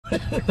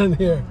put it on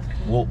here.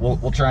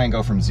 We'll try and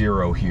go from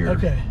 0 here.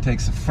 Okay.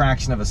 Takes a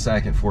fraction of a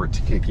second for it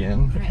to kick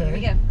in. Okay. Here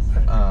we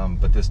go.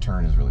 But this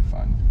turn is really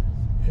fun.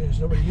 There's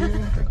nobody here.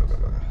 Okay, go.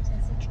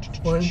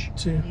 1,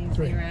 2,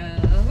 3.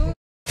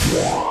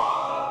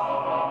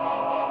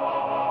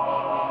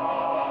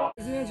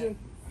 0.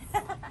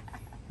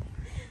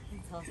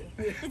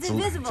 It's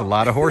invisible. It's a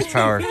lot of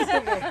horsepower.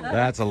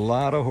 That's a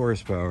lot of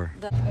horsepower.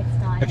 It's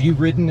not. Have you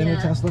ridden in a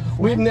Tesla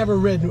before? We've never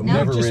ridden.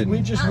 Never We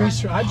ridden. just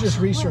researched. I just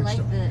researched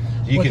them.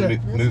 You What can the-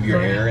 move your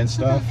hair and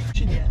stuff.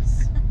 She did.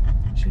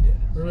 She did.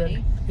 We're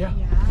ready. Yeah.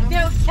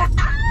 No.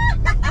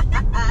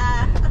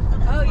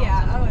 Oh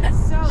yeah. Oh,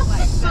 it's so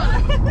like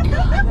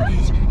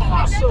fun.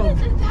 Awesome.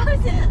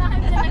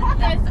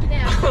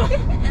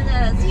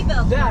 And the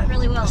seatbelts work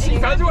really well.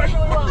 Seatbelts work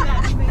really well.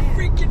 That's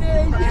freaking A.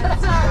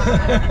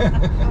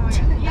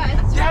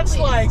 Yeah, it's That's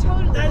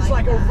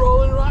like a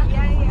rolling rock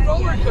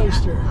roller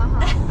coaster.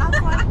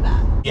 That's like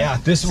that. Yeah,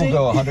 this will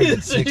go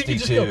So you can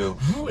just 162.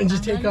 go and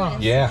just take off.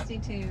 Yeah.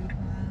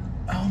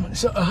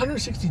 So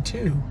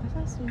 162.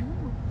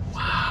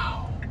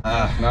 Wow.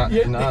 Not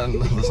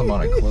unless I'm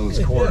on a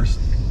closed course.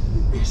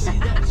 You see,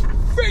 that's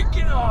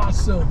freaking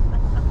awesome.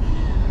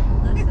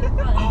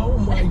 Oh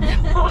my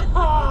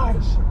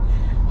gosh.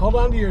 Hold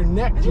on to your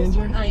neck,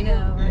 Ginger. I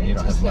know, right? You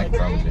don't have neck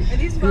problems. Are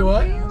these You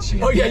what? fun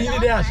Oh yeah, you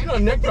did ask. You don't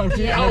have neck problems.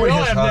 Yeah. Oh, we all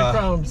Always have neck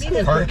problems.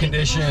 Heart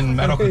condition,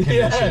 medical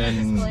Yeah.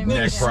 condition,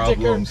 neck Sticker.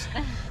 problems.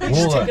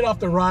 Just take it off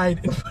the ride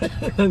and put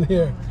it on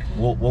here.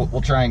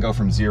 We'll try and go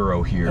from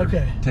 0 here.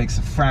 Okay. Takes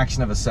a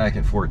fraction of a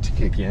second for it to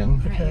kick in.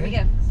 Right, here we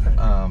Okay.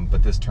 go.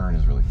 But this turn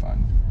is really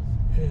fun.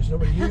 There's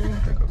nobody here.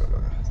 Okay, go.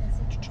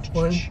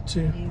 1,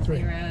 2, 3.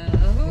 0.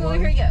 Ooh,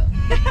 here we go.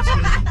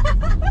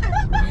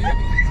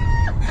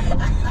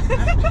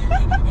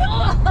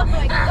 Oh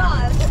my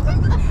god.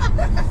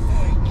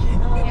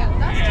 Yeah,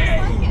 that's just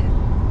like it.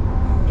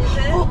 Is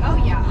it?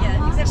 Oh yeah.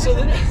 Yeah, except So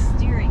for then- somebody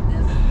steering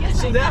this.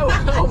 Yes, So that was,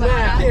 oh man, I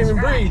can't even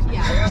breathe.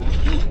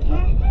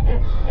 Yeah.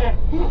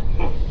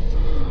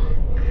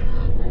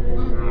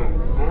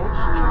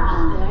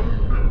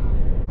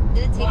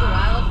 Did it take a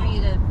while for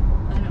you to,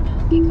 I don't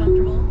know, get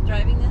comfortable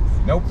driving this?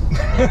 Nope.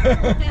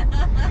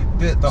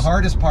 The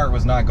hardest part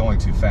was not going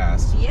too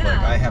fast. Yeah. Like,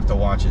 I have to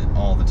watch it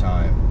all the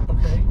time.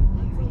 Okay.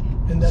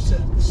 And that's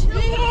it.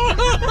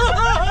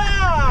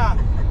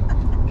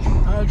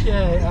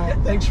 Okay, all right,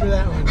 thanks for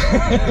that one.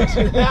 Thanks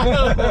for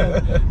that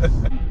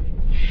one.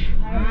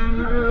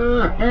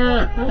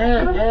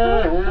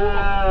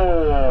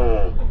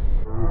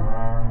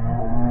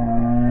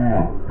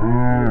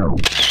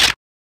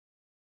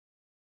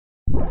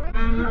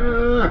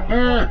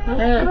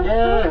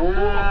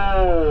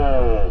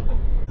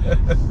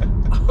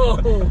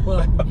 Oh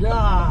my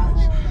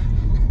gosh.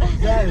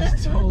 That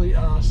is totally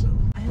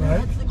awesome. Right?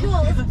 That's the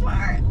coolest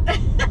part.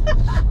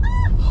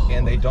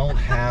 And they don't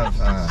have.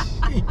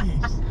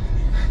 Jeez.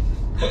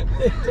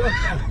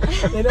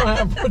 They don't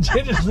have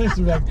just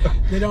listen back.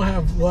 They don't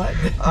have what?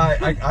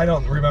 I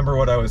don't remember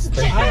what I was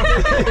thinking.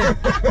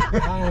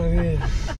 I don't either.